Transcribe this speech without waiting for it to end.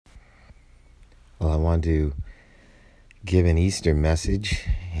wanted to give an Easter message,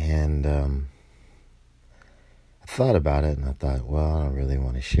 and I thought about it, and I thought, well, I don't really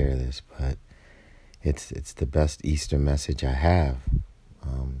want to share this, but it's the best Easter message I have.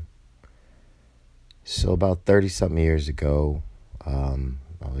 So about 30-something years ago, I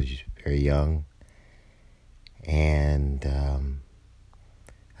was very young, and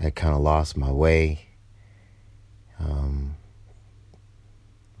I kind of lost my way.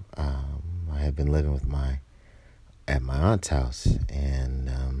 I had been living at my aunt's house, and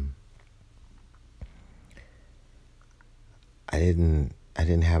I didn't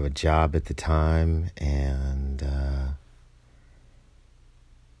have a job at the time, and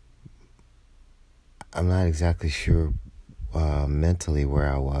I'm not exactly sure mentally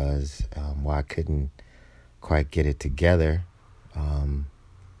where I was, why I couldn't quite get it together. I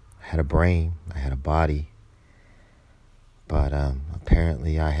had a brain, I had a body, but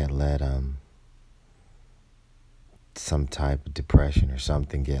apparently I had let some type of depression or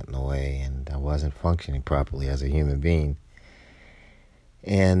something get in the way, and I wasn't functioning properly as a human being.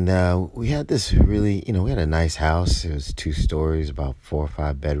 And we had this really, we had a nice house. It was 2 stories, about 4 or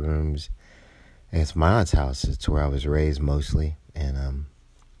 5 bedrooms. And it's my aunt's house. It's where I was raised mostly. And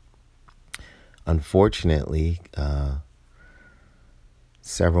unfortunately,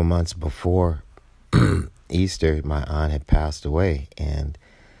 several months before Easter, my aunt had passed away. And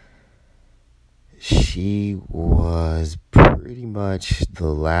she was pretty much the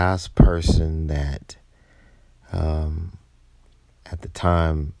last person that at the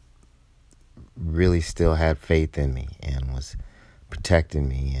time really still had faith in me and was protecting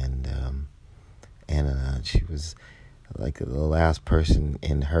me, and she was like the last person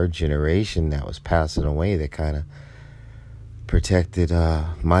in her generation that was passing away that kind of protected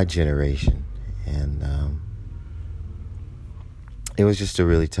my generation. And it was just a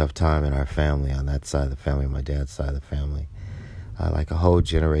really tough time in our family, on that side of the family, my dad's side of the family. Like a whole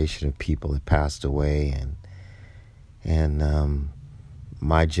generation of people had passed away, and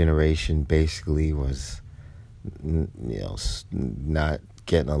my generation basically was, not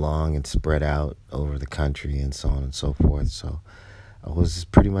getting along and spread out over the country and so on and so forth. So I was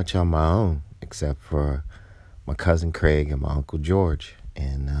pretty much on my own, except for my cousin Craig and my Uncle George.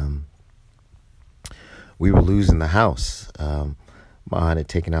 And we were losing the house. My aunt had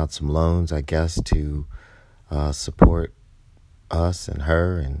taken out some loans, I guess, to support us and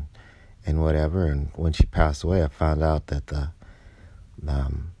her and whatever. And when she passed away, I found out that the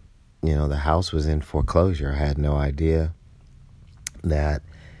house was in foreclosure. I had no idea that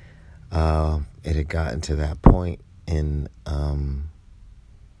it had gotten to that point. And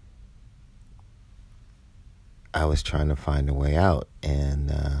I was trying to find a way out.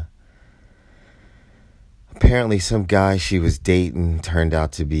 And apparently some guy she was dating turned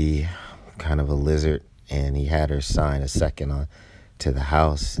out to be kind of a lizard, and he had her sign a second on to the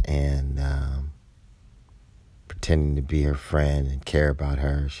house, and pretending to be her friend and care about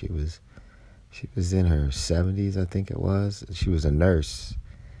her. She was in her 70s, I think it was. She was a nurse,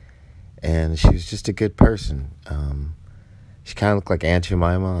 and she was just a good person. She kind of looked like Aunt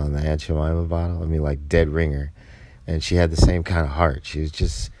Jemima on the Aunt Jemima bottle. I mean, like dead ringer. And she had the same kind of heart. She was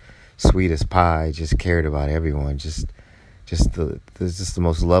just sweet as pie, just cared about everyone, just the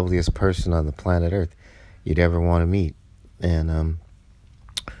most loveliest person on the planet Earth you'd ever want to meet. And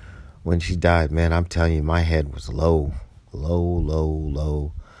when she died, man, I'm telling you, my head was low.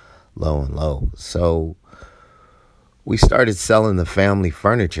 So we started selling the family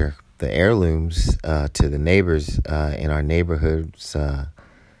furniture, the heirlooms, to the neighbors in our neighborhoods.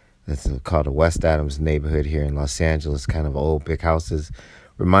 It's called the West Adams neighborhood here in Los Angeles, kind of old big houses.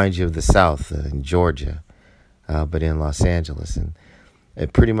 Reminds you of the South in Georgia, but in Los Angeles. And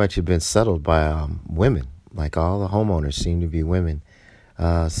it pretty much had been settled by women. Like all the homeowners seemed to be women,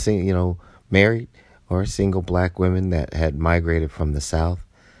 married or single black women that had migrated from the South.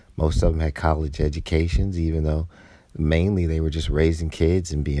 Most of them had college educations, even though mainly they were just raising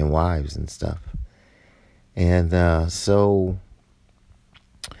kids and being wives and stuff. And so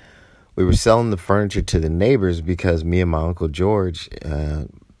we were selling the furniture to the neighbors because me and my Uncle George and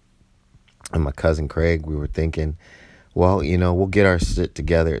my cousin Craig, we were thinking, well, we'll get our shit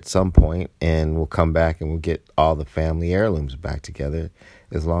together at some point, and we'll come back and we'll get all the family heirlooms back together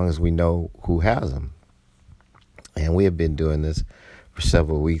as long as we know who has them. And we have been doing this for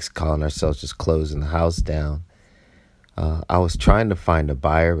several weeks, calling ourselves just closing the house down. I was trying to find a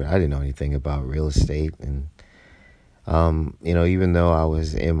buyer, but I didn't know anything about real estate. And, even though I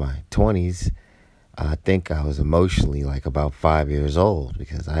was in my 20s, I think I was emotionally like about 5 years old,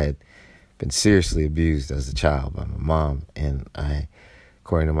 because I had been seriously abused as a child by my mom. And I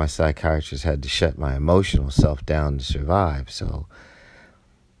according to my psychiatrist, had to shut my emotional self down to survive. So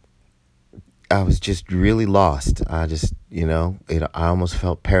I was just really lost. I almost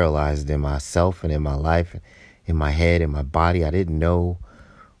felt paralyzed in myself and in my life, in my head, in my body. I didn't know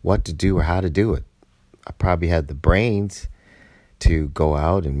what to do or how to do it. I probably had the brains to go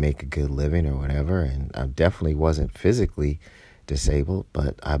out and make a good living or whatever, and I definitely wasn't physically disabled,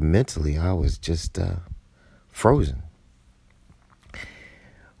 but I was just frozen.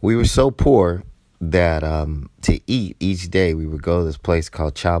 We were so poor that to eat each day, we would go to this place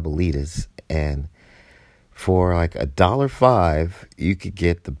called Chabelitas, and for like $1.05, you could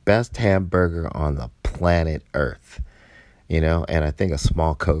get the best hamburger on the planet Earth. And I think a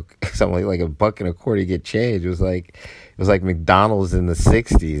small Coke, something like $1.25 to get change. It was like McDonald's in the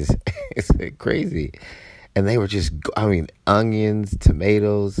 60s. It's crazy. And they were just, onions,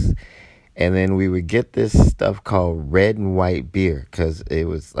 tomatoes. And then we would get this stuff called red and white beer, because it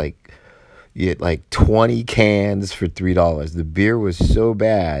was like, you had like 20 cans for $3. The beer was so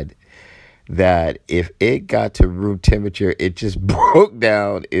bad that if it got to room temperature, it just broke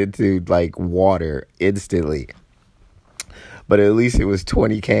down into like water instantly. But at least it was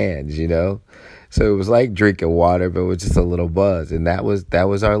 20 cans, So it was like drinking water, but with just a little buzz. And that was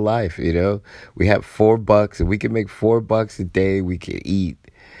our life, We had $4 and we could make $4 a day. We could eat,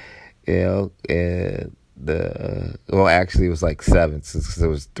 and actually it was like 7, since there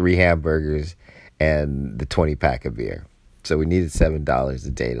was 3 hamburgers and the 20 pack of beer. So we needed $7 a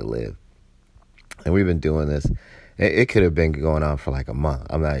day to live. And we've been doing this. It could have been going on for like a month.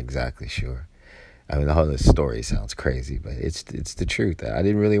 I'm not exactly sure. The whole story sounds crazy, but it's the truth. I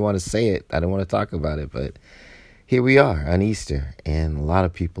didn't really want to say it. I didn't want to talk about it, but here we are on Easter, and a lot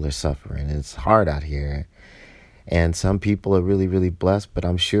of people are suffering. It's hard out here, and some people are really, really blessed, but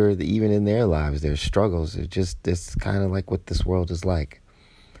I'm sure that even in their lives, their struggles are it's kind of like what this world is like.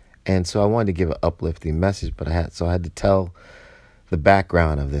 And so I wanted to give an uplifting message, but I had to tell the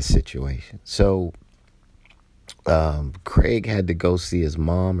background of this situation. So Craig had to go see his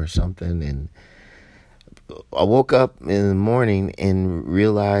mom or something, and I woke up in the morning and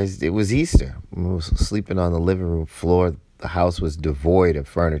realized it was Easter. I was sleeping on the living room floor. The house was devoid of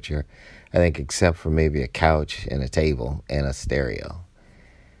furniture, I think, except for maybe a couch and a table and a stereo,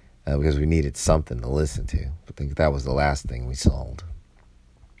 because we needed something to listen to. I think that was the last thing we sold.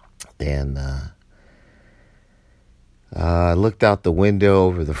 And I looked out the window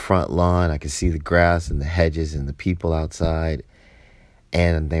over the front lawn. I could see the grass and the hedges and the people outside.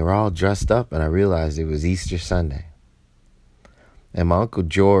 And they were all dressed up, and I realized it was Easter Sunday. And my Uncle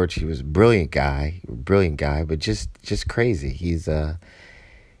George, he was a brilliant guy, but just crazy. He was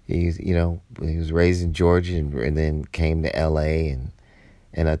raised in Georgia and then came to L.A.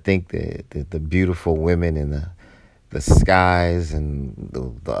 and I think the beautiful women and the skies and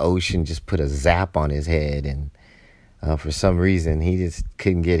the ocean just put a zap on his head, and for some reason he just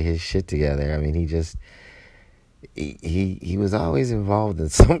couldn't get his shit together. He was always involved in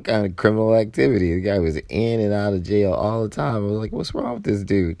some kind of criminal activity. The guy was in and out of jail all the time. I was like, what's wrong with this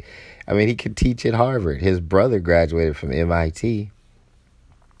dude? He could teach at Harvard. His brother graduated from MIT.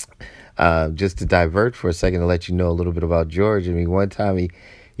 Just to divert for a second to let you know a little bit about George. One time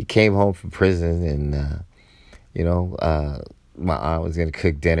he came home from prison, and my aunt was going to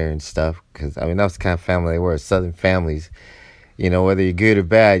cook dinner and stuff, because that was the kind of family they were. Southern families, whether you're good or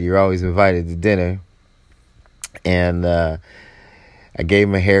bad, you're always invited to dinner. And I gave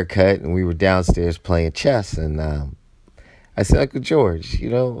him a haircut, and we were downstairs playing chess. And I said, Uncle George,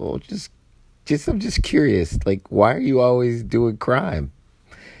 I'm just curious, like, why are you always doing crime?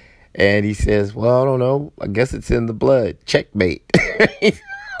 And he says, well, I don't know. I guess it's in the blood. Checkmate. I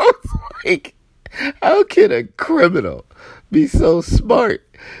was like, how can a criminal be so smart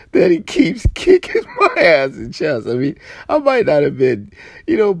that he keeps kicking my ass in chess? I might not have been,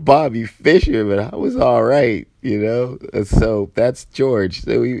 Bobby Fischer, but I was all right, So that's George.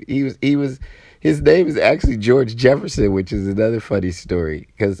 So his name is actually George Jefferson, which is another funny story,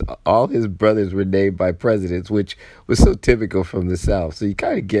 because all his brothers were named by presidents, which was so typical from the South. So you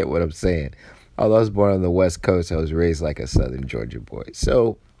kind of get what I'm saying. Although I was born on the West Coast, I was raised like a Southern Georgia boy.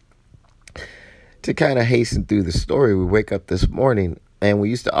 So to kind of hasten through the story, we wake up this morning, and we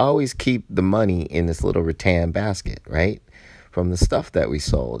used to always keep the money in this little rattan basket, right, from the stuff that we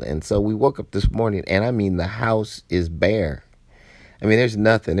sold. And so we woke up this morning, and the house is bare. There's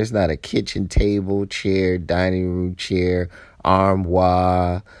nothing. There's not a kitchen table, chair, dining room chair,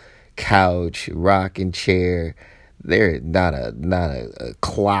 armoire, couch, rocking chair. There's not a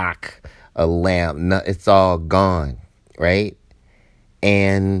clock, a lamp. It's all gone, right?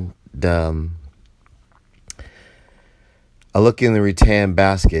 And I look in the rattan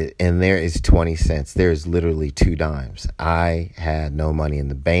basket and there is 20 cents. There is literally 2 dimes. I had no money in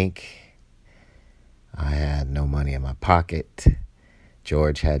the bank. I had no money in my pocket.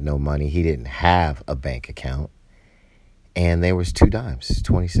 George had no money. He didn't have a bank account. And there was 2 dimes,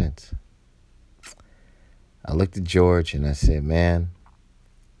 20 cents. I looked at George and I said, man,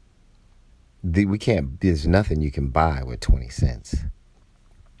 there's nothing you can buy with 20 cents.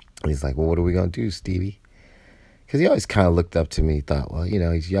 He's like, well, what are we going to do, Stevie? Because he always kind of looked up to me, thought, well,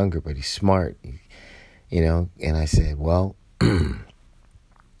 he's younger, but he's smart, And I said, well, why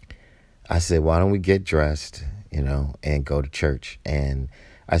don't we get dressed, and go to church? And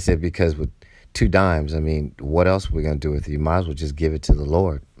I said, because with 2 dimes, what else are we going to do with it? You might as well just give it to the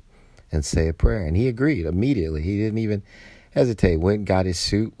Lord and say a prayer. And he agreed immediately. He didn't even hesitate. Went and got his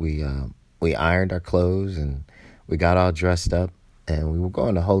suit. We ironed our clothes and we got all dressed up. And we were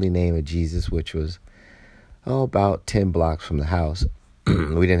going to Holy Name of Jesus, which was about 10 blocks from the house.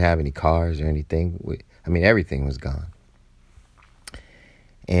 We didn't have any cars or anything. Everything was gone.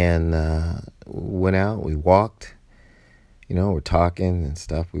 And went out. We walked. We're talking and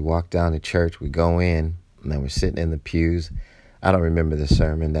stuff. We walked down to church. We go in, and then we're sitting in the pews. I don't remember the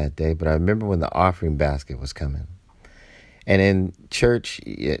sermon that day, but I remember when the offering basket was coming. And in church,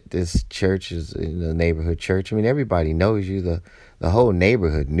 this church is a neighborhood church. Everybody knows you. The whole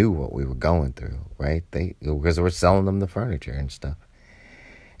neighborhood knew what we were going through, right? Because we're selling them the furniture and stuff.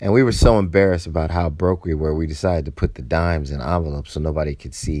 And we were so embarrassed about how broke we were, we decided to put the dimes in envelopes so nobody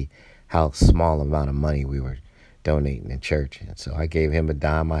could see how small amount of money we were donating in church. And so I gave him a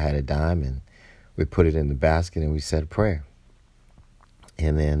dime, I had a dime, and we put it in the basket and we said a prayer.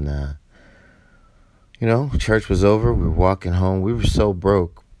 And then, church was over. We were walking home. We were so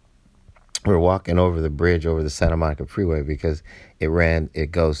broke. We were walking over the bridge over the Santa Monica Freeway because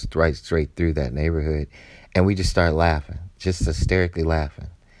it goes right straight through that neighborhood. And we just started laughing, just hysterically laughing.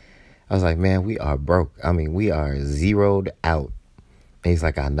 I was like, man, we are broke. We are zeroed out. And he's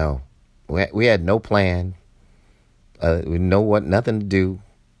like, I know. We had no plan. We nothing to do.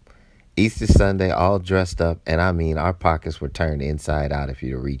 Easter Sunday, all dressed up. And our pockets were turned inside out if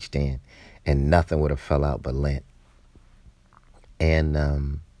you'd have reached in. And nothing would have fell out but lint. And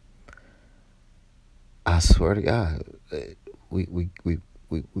I swear to God, we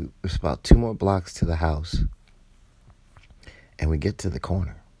it's about 2 more blocks to the house. And we get to the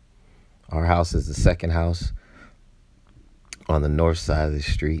corner. Our house is the second house on the north side of the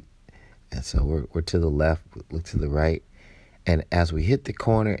street. And so we're to the left, look to the right. And as we hit the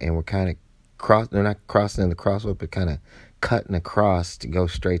corner and we're kind of they're not crossing in the crosswalk, but kind of cutting across to go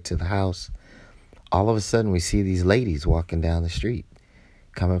straight to the house, all of a sudden we see these ladies walking down the street,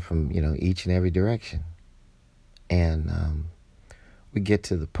 coming from, each and every direction. And we get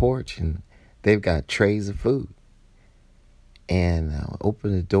to the porch and they've got trays of food. And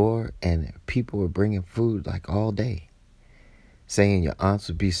open the door and people were bringing food like all day, saying your aunts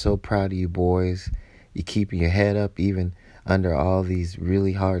would be so proud of you boys. You're keeping your head up even under all these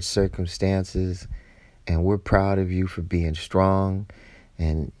really hard circumstances. And we're proud of you for being strong.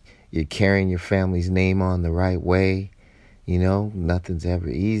 And you're carrying your family's name on the right way. Nothing's ever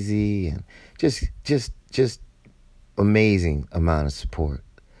easy. And just amazing amount of support.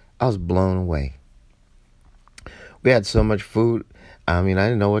 I was blown away. We had so much food. I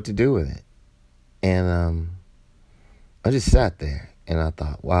didn't know what to do with it. And I just sat there and I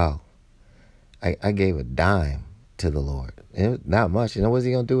thought, wow, I gave a dime to the Lord. Not much. What's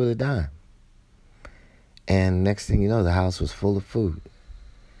he going to do with a dime? And next thing you know, the house was full of food.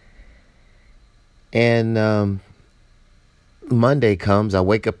 And Monday comes, I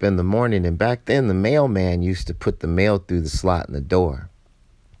wake up in the morning, and back then the mailman used to put the mail through the slot in the door.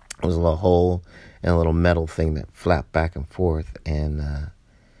 It was a little hole and a little metal thing that flapped back and forth. And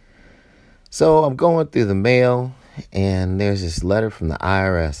so I'm going through the mail, and there's this letter from the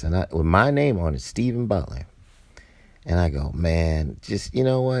IRS, and with my name on it, Stephen Butler. And I go, man, just,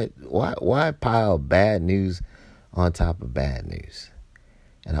 what? Why pile bad news on top of bad news?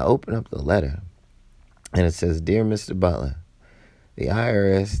 And I open up the letter, and it says, Dear Mr. Butler, the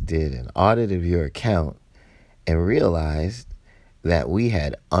IRS did an audit of your account and realized that we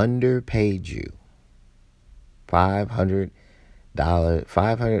had underpaid you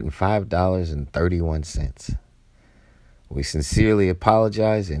 $505.31. We sincerely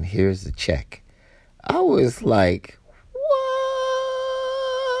apologize, and here's the check. I was like, what?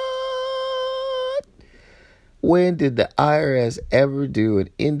 When did the IRS ever do an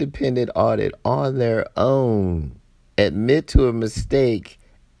independent audit on their own, admit to a mistake,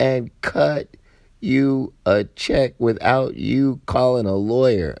 and cut you a check without you calling a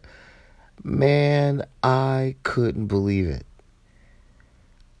lawyer? Man, I couldn't believe it.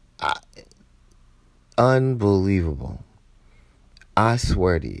 Unbelievable. I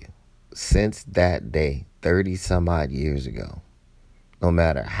swear to you, since that day, 30 some odd years ago, no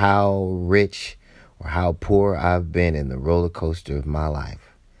matter how rich or how poor I've been in the roller coaster of my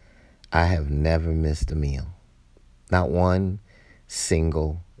life, I have never missed a meal. Not one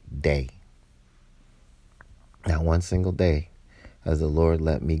single day. Not one single day has the Lord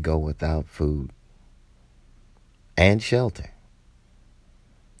let me go without food and shelter.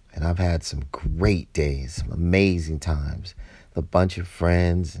 And I've had some great days, some amazing times. A bunch of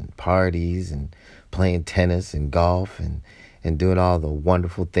friends and parties and playing tennis and golf and doing all the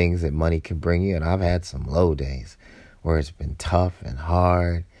wonderful things that money can bring you. And I've had some low days where it's been tough and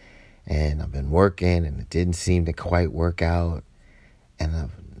hard. And I've been working and it didn't seem to quite work out. And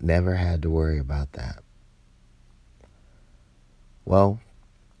I've never had to worry about that. Well,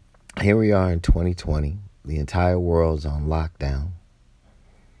 here we are in 2020. The entire world's on lockdown.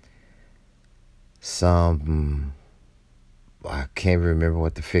 I can't remember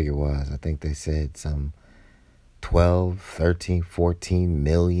what the figure was. I think they said some 12, 13, 14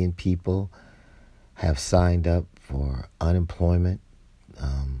 million people have signed up for unemployment.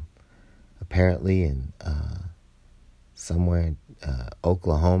 Apparently in somewhere in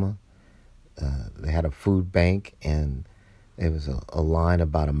Oklahoma, they had a food bank and there was a line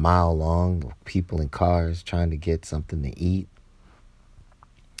about a mile long of people in cars trying to get something to eat.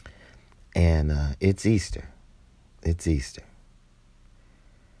 And it's Easter. It's Easter.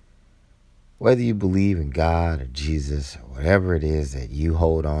 Whether you believe in God or Jesus or whatever it is that you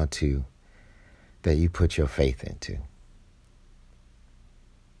hold on to, that you put your faith into.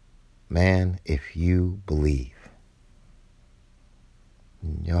 Man, if you believe,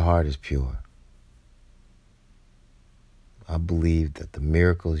 your heart is pure. I believe that the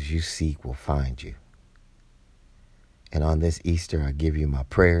miracles you seek will find you. And on this Easter, I give you my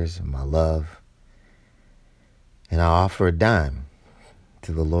prayers and my love. And I offer a dime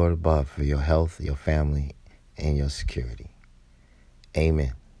to the Lord above for your health, your family, and your security.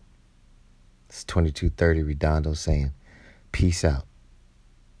 Amen. It's 2230 Redondo saying, peace out.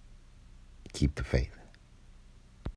 Keep the faith.